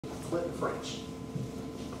split in French.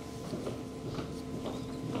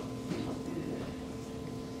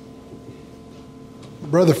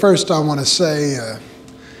 Brother, first I want to say,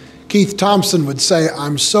 Keith Thompson would say,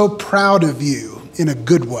 I'm so proud of you in a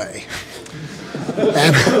good way.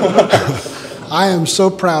 And I am so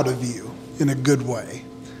proud of you in a good way.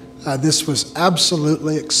 This was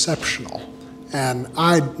absolutely exceptional. And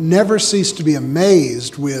I never cease to be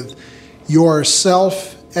amazed with your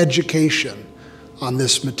self-education on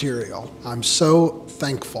this material. I'm so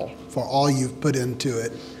thankful for all you've put into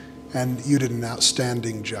it, and you did an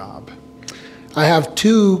outstanding job. I have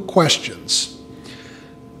two questions.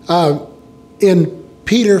 In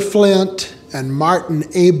Peter Flint and Martin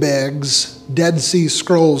Abeg's Dead Sea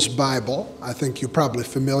Scrolls Bible, I think you're probably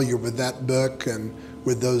familiar with that book and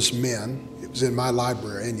with those men. It was in my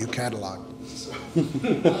library and you cataloged it. So.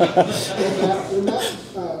 in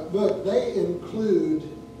that book, they include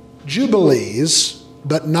Jubilees,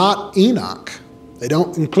 but not Enoch. They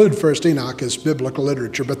don't include First Enoch as biblical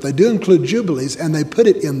literature, but they do include Jubilees, and they put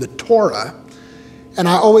it in the Torah. And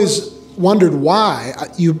I always wondered why.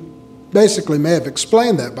 You basically may have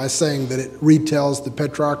explained that by saying that it retells the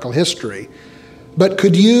patriarchal history. But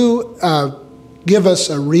could you give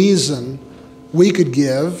us a reason we could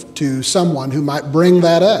give to someone who might bring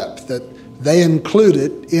that up, that they include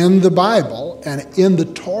it in the Bible and in the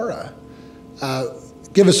Torah?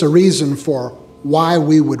 Give us a reason for why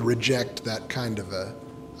we would reject that kind of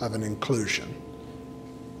an inclusion.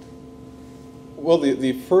 Well,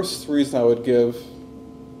 the first reason I would give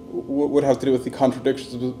would have to do with the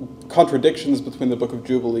contradictions between the Book of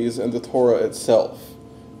Jubilees and the Torah itself.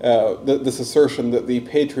 This assertion that the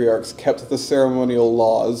patriarchs kept the ceremonial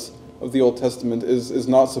laws of the Old Testament is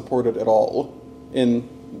not supported at all in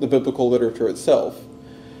the biblical literature itself.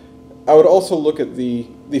 I would also look at the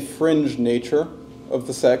fringe nature of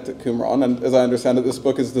the sect at Qumran, and as I understand it, this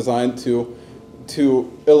book is designed to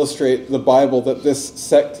illustrate the Bible that this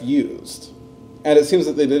sect used. And it seems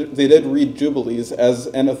that they did read Jubilees as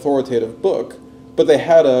an authoritative book, but they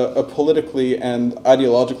had a politically and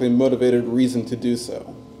ideologically motivated reason to do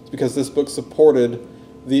so. It's because this book supported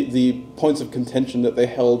the points of contention that they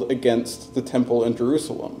held against the temple in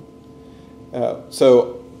Jerusalem.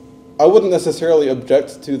 So I wouldn't necessarily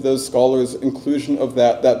object to those scholars' inclusion of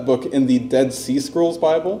that book in the Dead Sea Scrolls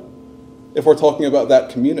Bible, if we're talking about that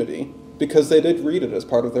community, because they did read it as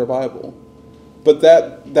part of their Bible. But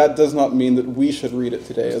that does not mean that we should read it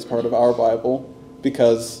today as part of our Bible,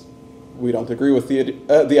 because we don't agree with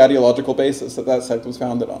the ideological basis that sect was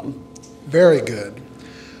founded on. Very good.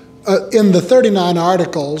 In the 39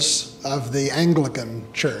 Articles of the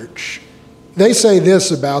Anglican Church, they say this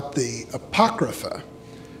about the Apocrypha.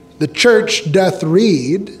 The church doth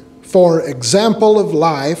read for example of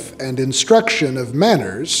life and instruction of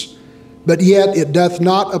manners, but yet it doth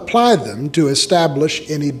not apply them to establish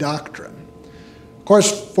any doctrine. Of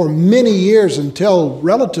course, for many years until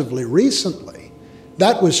relatively recently,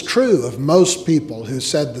 that was true of most people who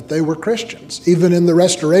said that they were Christians, even in the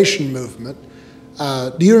Restoration movement.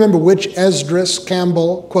 Do you remember which Esdras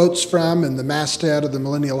Campbell quotes from in the masthead of the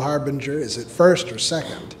Millennial Harbinger? Is it first or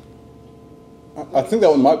second? I think that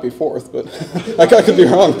one might be fourth, but I could be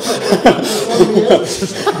wrong.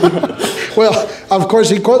 Well, of course,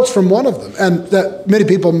 he quotes from one of them, and that many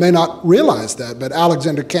people may not realize that, but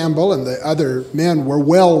Alexander Campbell and the other men were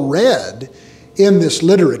well read in this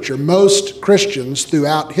literature. Most Christians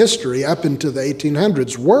throughout history up into the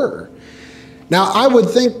 1800s were. Now, I would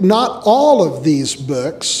think not all of these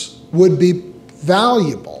books would be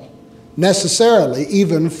valuable necessarily,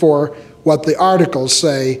 even for what the articles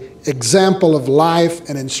say, example of life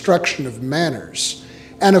and instruction of manners.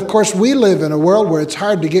 And of course, we live in a world where it's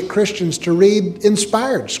hard to get Christians to read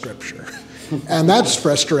inspired scripture. And that's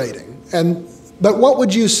frustrating. But what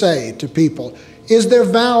would you say to people? Is there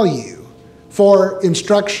value for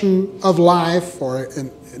instruction of life, or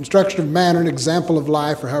instruction of manner, an example of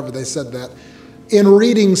life, or however they said that, in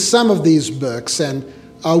reading some of these books? And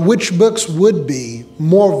which books would be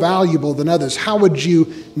more valuable than others? How would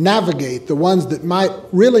you navigate the ones that might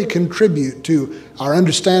really contribute to our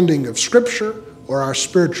understanding of Scripture or our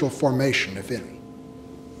spiritual formation, if any?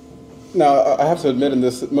 Now, I have to admit in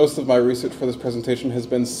this that most of my research for this presentation has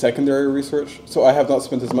been secondary research, so I have not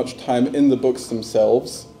spent as much time in the books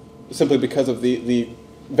themselves, simply because of the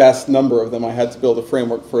vast number of them. I had to build a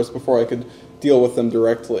framework first before I could deal with them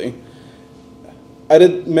directly. I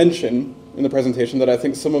did mention in the presentation that I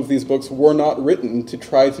think some of these books were not written to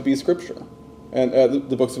try to be scripture. And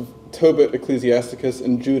the books of Tobit, Ecclesiasticus,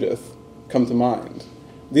 and Judith come to mind.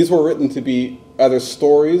 These were written to be either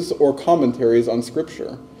stories or commentaries on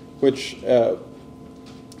scripture, which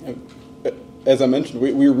as I mentioned,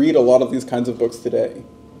 we read a lot of these kinds of books today.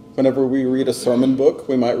 Whenever we read a sermon book,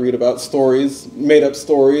 we might read about stories, made-up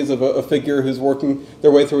stories of a figure who's working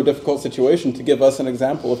their way through a difficult situation to give us an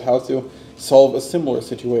example of how to solve a similar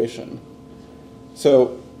situation.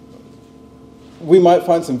 So we might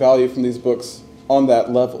find some value from these books on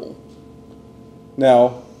that level.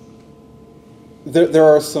 Now, there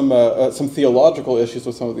are some theological issues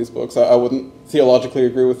with some of these books. I wouldn't theologically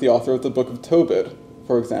agree with the author of the Book of Tobit,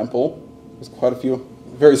 for example. There's quite a few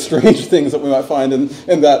very strange things that we might find in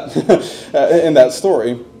that in that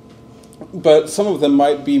story. But some of them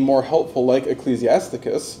might be more helpful, like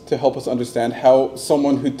Ecclesiasticus, to help us understand how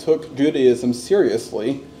someone who took Judaism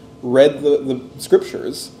seriously read the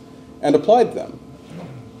scriptures and applied them.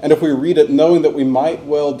 And if we read it knowing that we might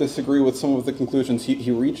well disagree with some of the conclusions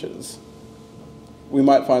he reaches, we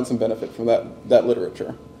might find some benefit from that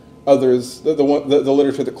literature. Others, the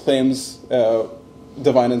literature that claims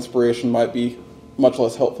divine inspiration might be much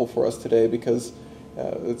less helpful for us today because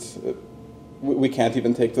we can't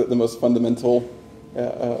even take the most fundamental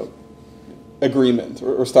agreement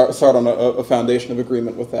or start on a foundation of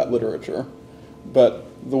agreement with that literature. But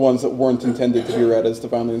the ones that weren't intended to be read as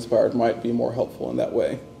divinely inspired might be more helpful in that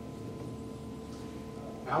way.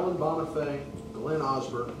 Alan Bonifay, Glenn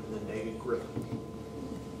Osborne, and then David Griffin.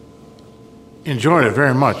 Enjoyed it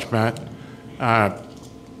very much, Matt. I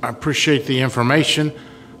appreciate the information.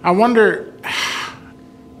 I wonder,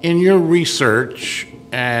 in your research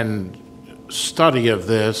and study of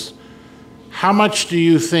this, how much do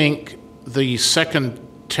you think the Second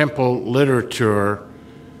Temple literature,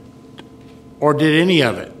 or did any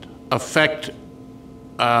of it, affect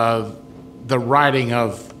the writing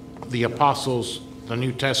of the apostles, the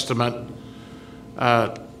New Testament?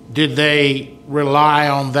 Did they rely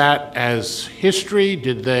on that as history?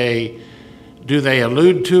 Do they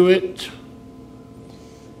allude to it?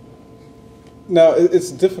 Now,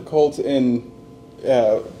 it's difficult in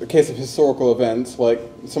the case of historical events, like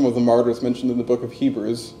some of the martyrs mentioned in the book of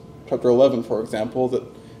Hebrews, chapter 11, for example, that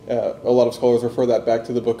a lot of scholars refer that back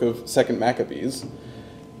to the book of 2nd Maccabees.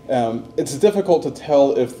 It's difficult to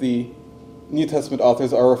tell if the New Testament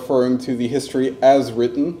authors are referring to the history as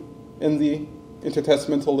written in the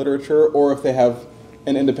intertestamental literature, or if they have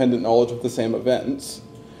an independent knowledge of the same events.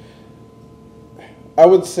 I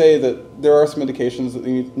would say that there are some indications that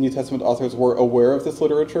the New Testament authors were aware of this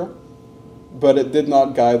literature, but it did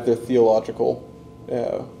not guide their theological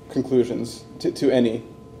conclusions to any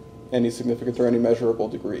significant or any measurable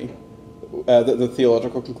degree. The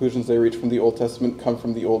theological conclusions they reach from the Old Testament come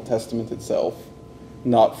from the Old Testament itself,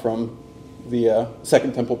 not from the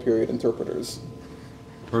Second Temple period interpreters.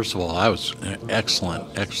 First of all, that was an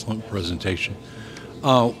excellent presentation.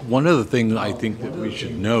 One other thing I think that we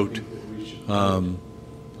should note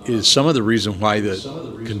is some of the reason why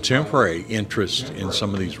the contemporary interest in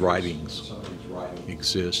some of these writings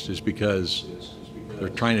exists is because they're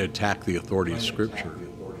trying to attack the authority of Scripture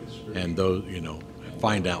and those,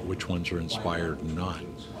 find out which ones are inspired and not.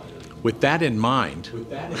 With that in mind,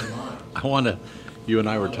 I want to. You and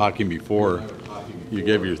I were talking before you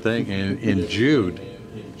gave your thing, and in Jude,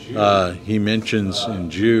 he mentions in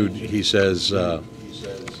Jude, he says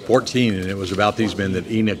 14, and it was about these men that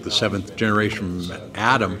Enoch, the seventh generation from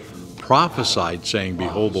Adam, prophesied, saying,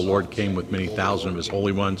 "Behold, the Lord came with many thousand of his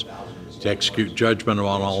holy ones to execute judgment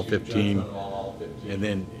on all 15." And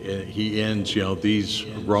then he ends, these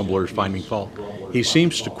grumblers finding fault. He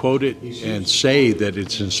seems to quote it and say that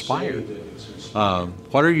it's inspired.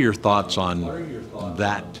 What are your thoughts on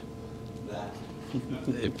that?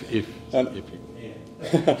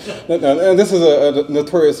 And this is a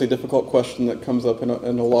notoriously difficult question that comes up in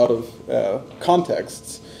a lot of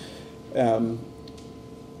contexts. There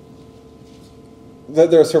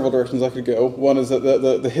are several directions I could go. One is that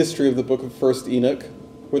the history of the book of First Enoch,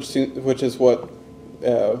 which is what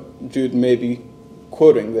Jude may be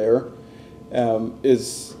quoting there,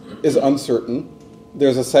 is uncertain.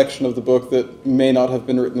 There's a section of the book that may not have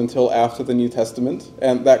been written until after the New Testament,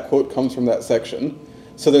 and that quote comes from that section.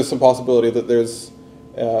 So there's some possibility that there's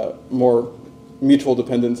more mutual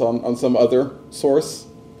dependence on some other source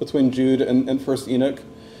between Jude and First Enoch.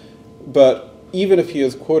 But even if he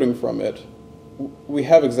is quoting from it, we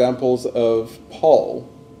have examples of Paul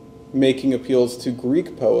making appeals to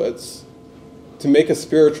Greek poets to make a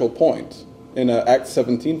spiritual point in Acts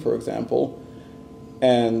 17, for example,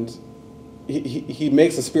 and he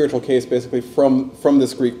makes a spiritual case basically from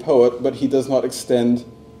this Greek poet, but he does not extend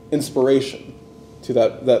inspiration to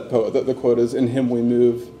that poet. The quote is, "In him we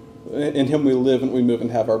move, in him we live, and we move and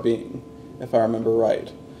have our being," if I remember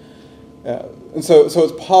right. And so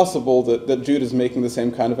it's possible that Jude is making the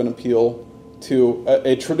same kind of an appeal to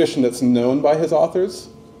a tradition that's known by his authors,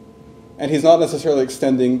 and he's not necessarily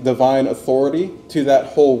extending divine authority to that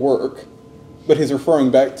whole work, but he's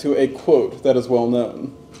referring back to a quote that is well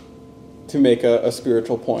known to make a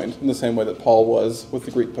spiritual point, in the same way that Paul was with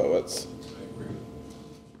the Greek poets.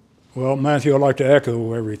 Well, Matthew, I'd like to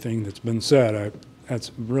echo everything that's been said.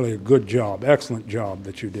 That's really a good job, excellent job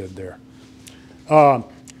that you did there.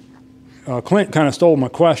 Clint kind of stole my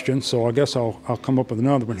question, so I guess I'll come up with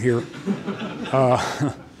another one here.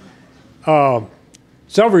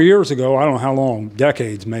 Several years ago, I don't know how long,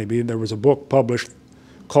 decades maybe, there was a book published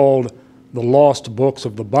called The Lost Books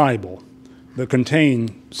of the Bible that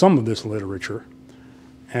contain some of this literature,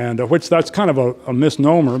 and which that's kind of a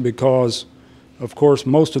misnomer because, of course,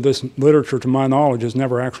 most of this literature, to my knowledge, has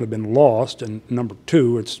never actually been lost, and number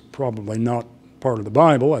two, it's probably not part of the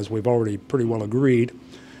Bible, as we've already pretty well agreed.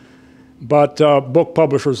 But book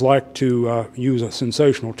publishers like to use a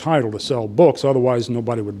sensational title to sell books, otherwise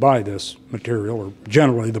nobody would buy this material, or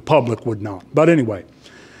generally the public would not. But anyway,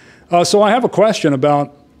 so I have a question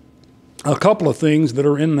about a couple of things that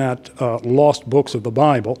are in that Lost Books of the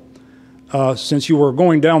Bible. Since you were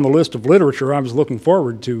going down the list of literature, I was looking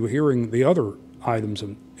forward to hearing the other items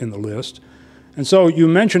in the list. And so you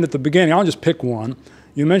mentioned at the beginning, I'll just pick one,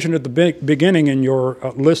 you mentioned at the beginning in your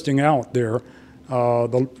listing out there,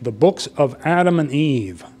 the books of Adam and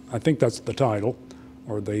Eve. I think that's the title,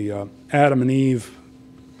 or the Adam and Eve,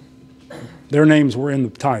 their names were in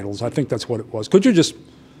the titles. I think that's what it was. Could you just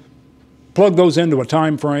plug those into a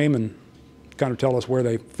time frame and kind of tell us where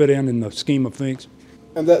they fit in the scheme of things?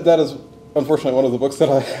 And that is unfortunately one of the books that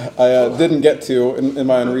I didn't get to in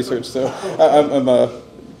my own research, so I'm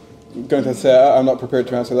going to say I'm not prepared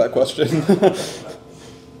to answer that question.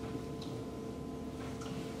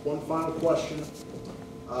 One final question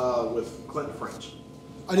with Clinton French.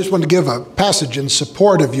 I just want to give a passage in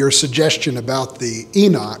support of your suggestion about the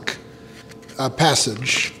Enoch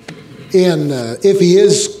passage. If he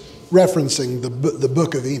is referencing the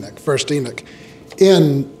book of Enoch, First Enoch,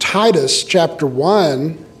 in Titus chapter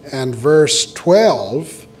 1 and verse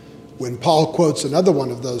 12, when Paul quotes another one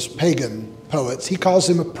of those pagan poets, he calls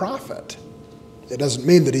him a prophet. It doesn't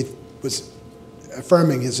mean that he was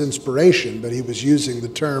affirming his inspiration, but he was using the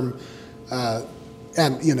term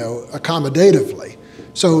accommodatively.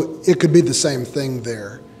 So it could be the same thing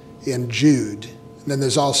there in Jude. And then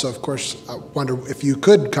there's also, of course, I wonder if you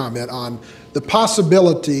could comment on the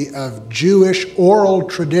possibility of Jewish oral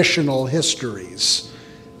traditional histories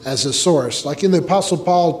as a source. Like in the Apostle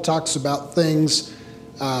Paul talks about things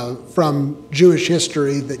from Jewish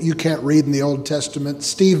history that you can't read in the Old Testament.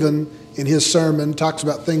 Stephen, in his sermon, talks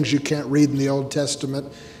about things you can't read in the Old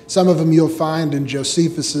Testament. Some of them you'll find in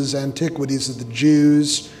Josephus's Antiquities of the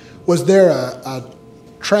Jews. Was there a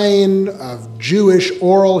train of Jewish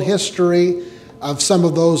oral history of some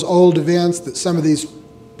of those old events that some of these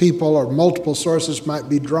people or multiple sources might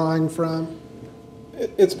be drawing from?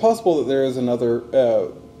 It's possible that there is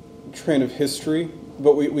another train of history,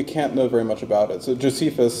 but we can't know very much about it. So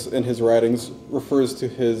Josephus, in his writings, refers to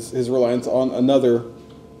his reliance on another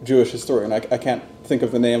Jewish historian. I can't think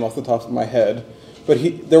of the name off the top of my head, but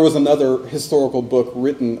there was another historical book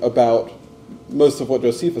written about most of what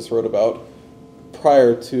Josephus wrote about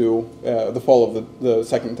prior to the fall of the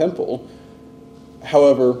Second Temple.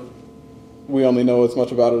 However, we only know as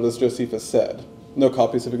much about it as Josephus said. No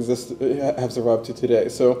copies have survived to today.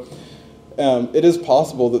 So it is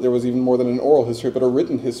possible that there was even more than an oral history, but a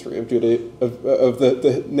written history of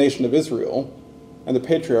the nation of Israel and the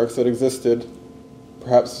patriarchs that existed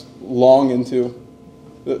perhaps long into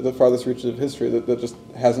the farthest reaches of history that just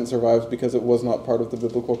hasn't survived because it was not part of the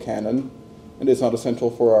biblical canon and is not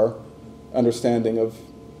essential for our understanding of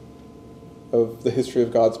the history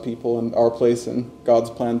of God's people and our place in God's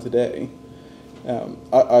plan today.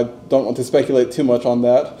 I don't want to speculate too much on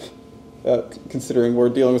that, considering we're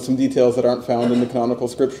dealing with some details that aren't found in the canonical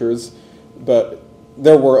scriptures, but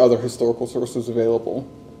there were other historical sources available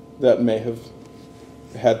that may have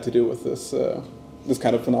had to do with this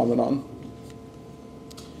kind of phenomenon.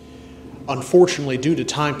 Unfortunately, due to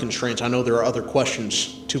time constraints, I know there are other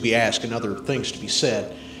questions to be asked and other things to be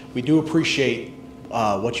said. We do appreciate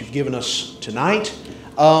what you've given us tonight.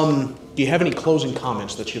 Do you have any closing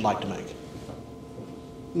comments that you'd like to make?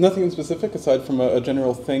 Nothing in specific aside from a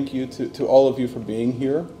general thank you to all of you for being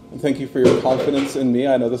here, and thank you for your confidence in me.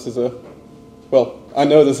 I know this is a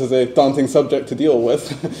daunting subject to deal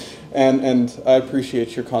with, and I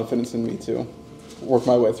appreciate your confidence in me to work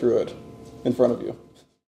my way through it in front of you.